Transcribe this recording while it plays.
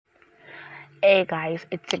Hey guys,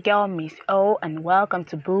 it's your girl Miss O and welcome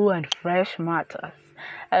to Boo and Fresh Matters.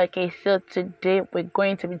 Okay, so today we're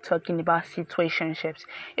going to be talking about situationships.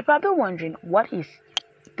 You're probably wondering what is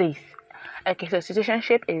this? Okay, so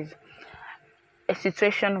situationship is a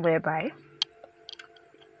situation whereby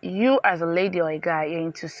you as a lady or a guy you're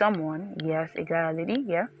into someone, yes, a guy or a lady,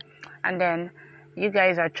 yeah, and then you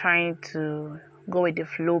guys are trying to go with the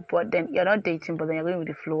flow, but then you're not dating, but then you're going with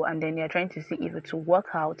the flow, and then you're trying to see if it will work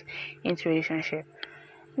out into a relationship.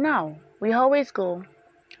 Now, we always go,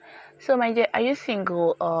 so my dear, are you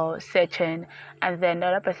single or searching? And then the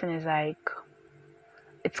other person is like,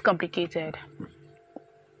 it's complicated.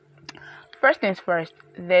 First things first,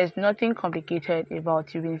 there's nothing complicated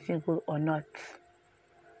about you being single or not.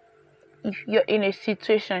 If you're in a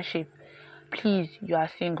situationship, please, you are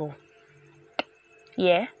single.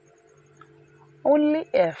 Yeah? Only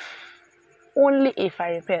if, I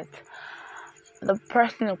repeat, the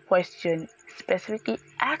person in question specifically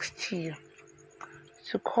asked you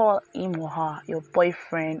to call him or her your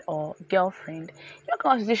boyfriend or girlfriend. Your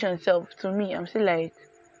constitution itself, to me, I'm still like,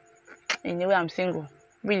 in a way, I'm single.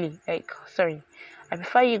 Really, like, sorry. I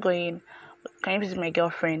prefer you going, can you visit my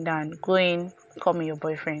girlfriend, than going, call me your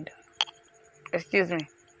boyfriend. Excuse me.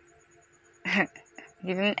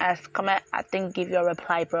 You didn't ask, come on, I think give you a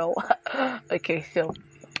reply, bro. Okay, so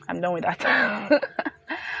I'm done with that.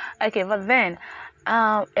 Okay, but then,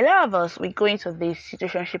 a lot of us, we go into this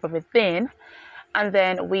situationship of a thing, and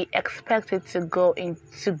then we expect it to grow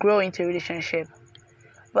into a relationship.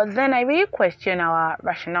 But then I really question our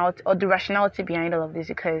rationality or the rationality behind all of this,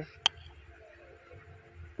 because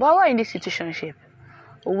while we're in this situationship,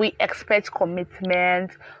 we expect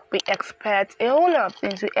commitment, we expect a whole lot of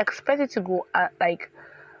things. We expect it to go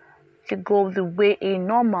to go the way a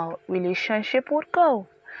normal relationship would go.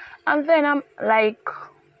 And then I'm like,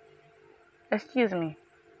 excuse me,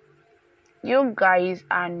 you guys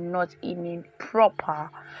are not in a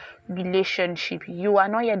proper relationship. You are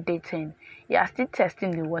not yet dating. You are still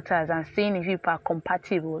testing the waters and seeing if people are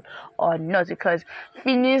compatible or not, because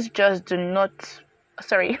feelings just do not,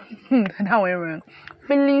 sorry, that went wrong.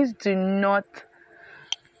 Feelings do not,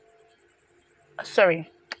 sorry,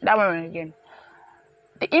 that went wrong again.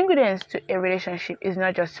 The ingredients to a relationship is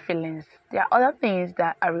not just feelings. There are other things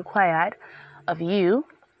that are required of you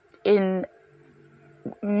in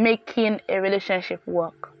making a relationship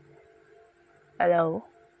work. Hello?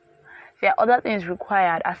 There are other things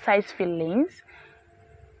required aside feelings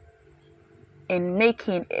in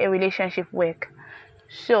making a relationship work.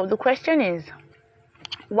 So the question is,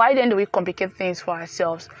 why then do we complicate things for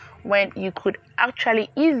ourselves when you could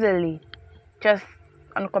actually easily just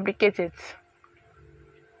uncomplicate it?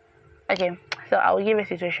 Okay, so I'll give a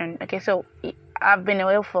situation. Okay, so I've been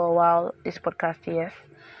away for a while, this podcast, yes.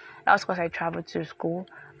 That was because I traveled to school,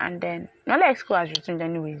 and then, not like school has resumed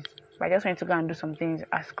anyways, but I just went to go and do some things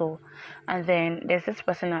at school. And then there's this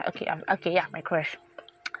person, yeah, my crush.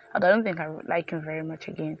 Although I don't think I like him very much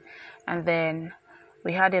again. And then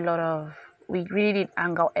we had we really did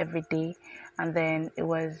hang out every day. And then it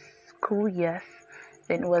was cool, yes.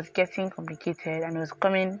 Then it was getting complicated and it was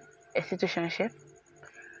coming a situationship.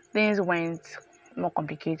 Things went more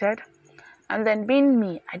complicated. And then being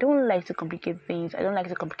me, I don't like to complicate things. I don't like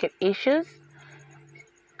to complicate issues.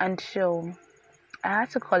 And so I had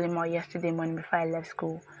to call him out yesterday morning before I left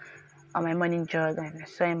school on my morning jog, and I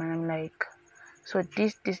saw him and I'm like, so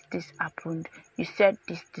this happened. You said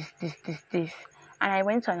this. And I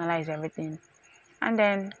went to analyze everything. And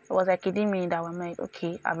then it was like hitting me that I'm like,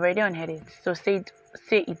 okay, I've already unheard it. So say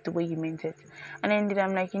it the way you meant it. And then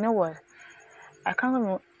I'm like, you know what? I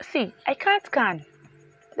can't see. I can't can.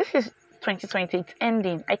 This is 2020. It's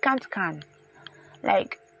ending. I can't can.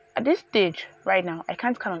 Like at this stage right now, I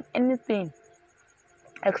can't can on anything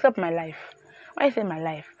except my life. When I say my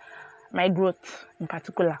life, my growth in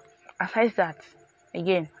particular. Aside that,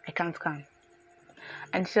 again, I can't can.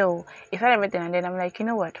 And so he said everything, and then I'm like, you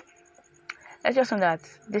know what? Let's just know that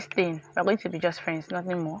this thing, we're going to be just friends,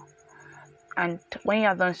 nothing more. And when you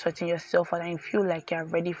are done sorting yourself out and you feel like you're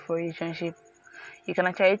ready for a relationship, you can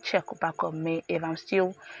actually check back on me if I'm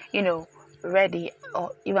still, ready,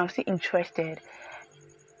 or if I'm still interested.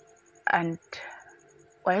 And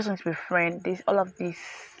I just want to be friends. All of this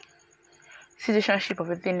situationship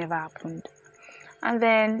of a thing never happened. And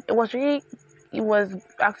then it was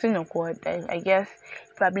acting awkward. I guess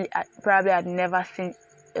probably I'd never seen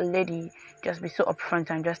a lady just be so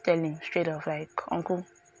upfront and just tell him straight off, like, uncle,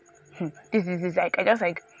 this is like, I got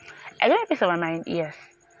a piece of my mind, yes.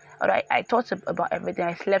 Although I thought about everything,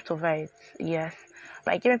 I slept over it, yes.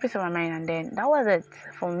 But I gave a piece of my mind, and then that was it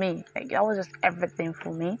for me. Like, that was just everything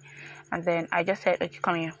for me. And then I just said, okay,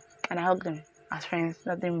 come here. And I hugged him. as friends,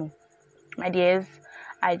 nothing more. My dears,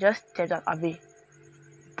 I just stepped out of a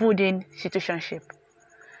budding situationship,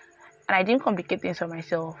 and I didn't complicate things for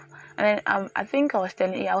myself. And then I think I was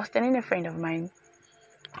telling a friend of mine.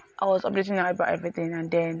 I was updating her about everything, and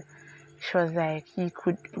then she was like, "You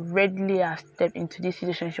could readily have stepped into this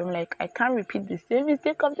situation." I'm like, "I can't repeat the same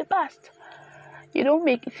mistake of the past." You don't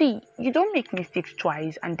make mistakes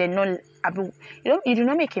twice and then not. You do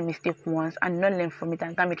not make a mistake once and not learn from it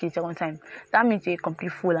and can't make it a second time. That means you're a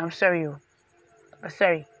complete fool. I'm sorry, I'm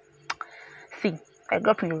sorry. See, I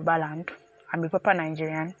grew up in Yoruba land. I'm a proper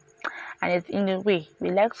Nigerian, and it's in a way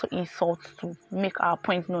we like to insult to make our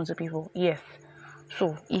point known to people. Yes.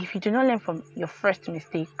 So if you do not learn from your first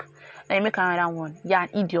mistake, then you make another one, you're an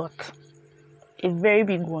idiot. A very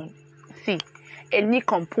big one. See, a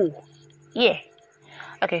nincompoop. Yeah.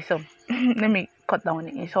 Okay, so let me cut down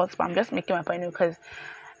the insults, but I'm just making my point because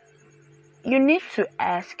you need to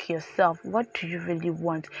ask yourself, what do you really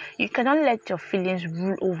want? You cannot let your feelings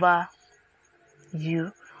rule over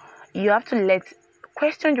you. You have to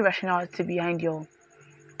question the rationality behind your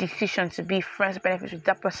decision to be friends with benefits with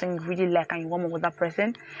that person you really like and you want more with that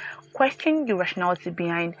person. Question the rationality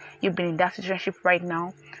behind you being in that situation right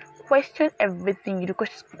now. Question everything you do.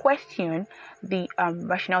 Question the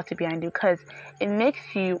rationality behind it, because it makes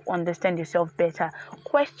you understand yourself better.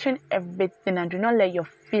 Question everything and do not let your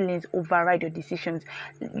feelings override your decisions.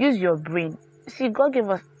 Use your brain. See, God gave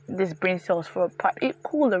us this brain cells for a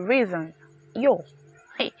cool reason.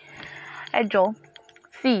 Hey Joe.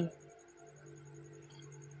 See,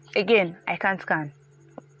 again, I can't scan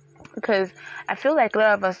because I feel like a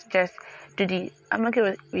lot of us just do I'm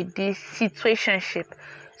okay with this situationship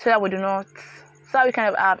so that we kind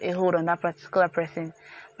of have a hold on that particular person.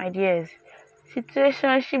 My dears,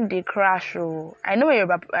 situationship they crash. Oh, I know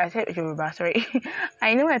I said Yoruba, sorry.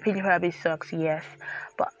 I know my pidgin probably sucks, yes,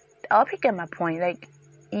 but I hope you get my point. Like,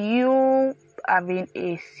 you having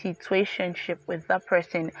a situationship with that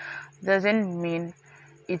person doesn't mean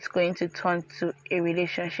it's going to turn to a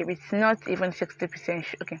relationship. It's not even 60%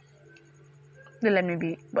 sure. Okay, don't let me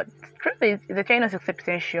be. But truth is, the chain is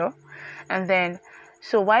 60% sure. And then,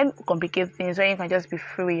 so why complicate things when you can just be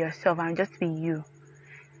free with yourself and just be you?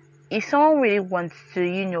 If someone really wants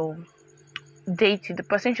to, date you, the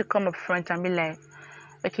person should come up front and be like,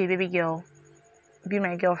 "Okay, baby girl, be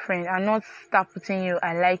my girlfriend," and not start putting you,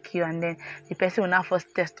 "I like you," and then the person will not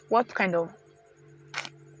first test. What kind of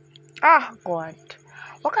God?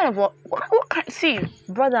 What kind of see,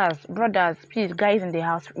 brothers, please, guys in the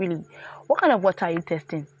house, really, what kind of water are you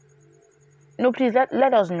testing? No, please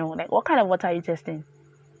let us know. Like, what kind of water are you testing?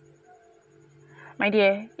 My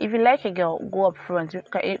dear, if you like a girl, go up front.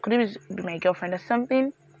 Could it be my girlfriend or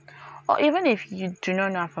something? Or even if you do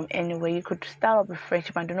not know her from anywhere, you could start up a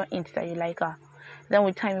friendship and do not hint that you like her. Then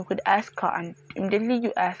with time you could ask her, and immediately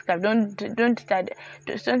you ask her. Don't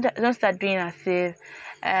start doing as if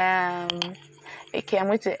okay, I'm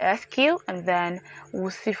going to ask you, and then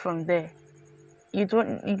we'll see from there. You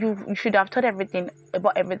should have thought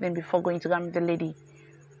about everything before going to go meet the lady.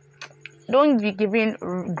 Don't be giving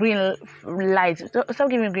green lights. Stop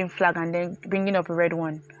giving green flag and then bringing up a red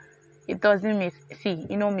one. It doesn't make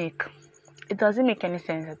it doesn't make any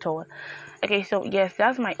sense at all. Okay, so yes,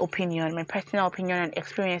 that's my opinion, my personal opinion and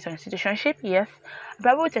experience on situationship. Yes, I'm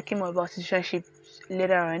probably talking more about situationships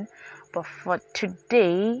later on, but for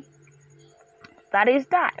today, that is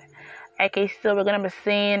that. Okay, so we're gonna be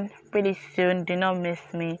seeing pretty soon. Do not miss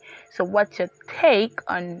me. So, what's your take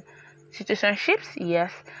on situationships?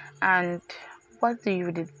 Yes, and what do you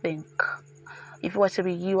really think? If it was to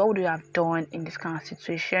be you, what would you have done in this kind of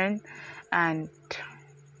situation? And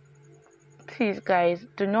please, guys,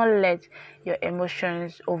 do not let your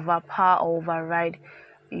emotions overpower or override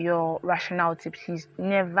your rationality. Please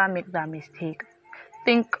never make that mistake.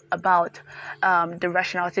 Think about the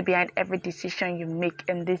rationality behind every decision you make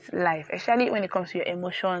in this life, especially when it comes to your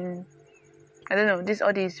emotion. I don't know,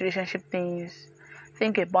 all these relationship things.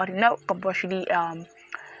 Think about it. Not compulsorily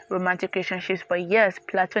romantic relationships, but yes,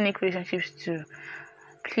 platonic relationships too.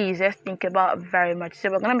 Please, let's think about it very much. So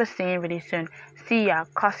we're gonna be seeing really soon. See ya,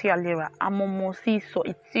 Cassia Lira, Amomo, see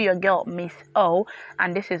your girl Miss O,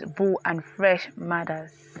 and this is Boo and Fresh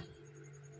Matters.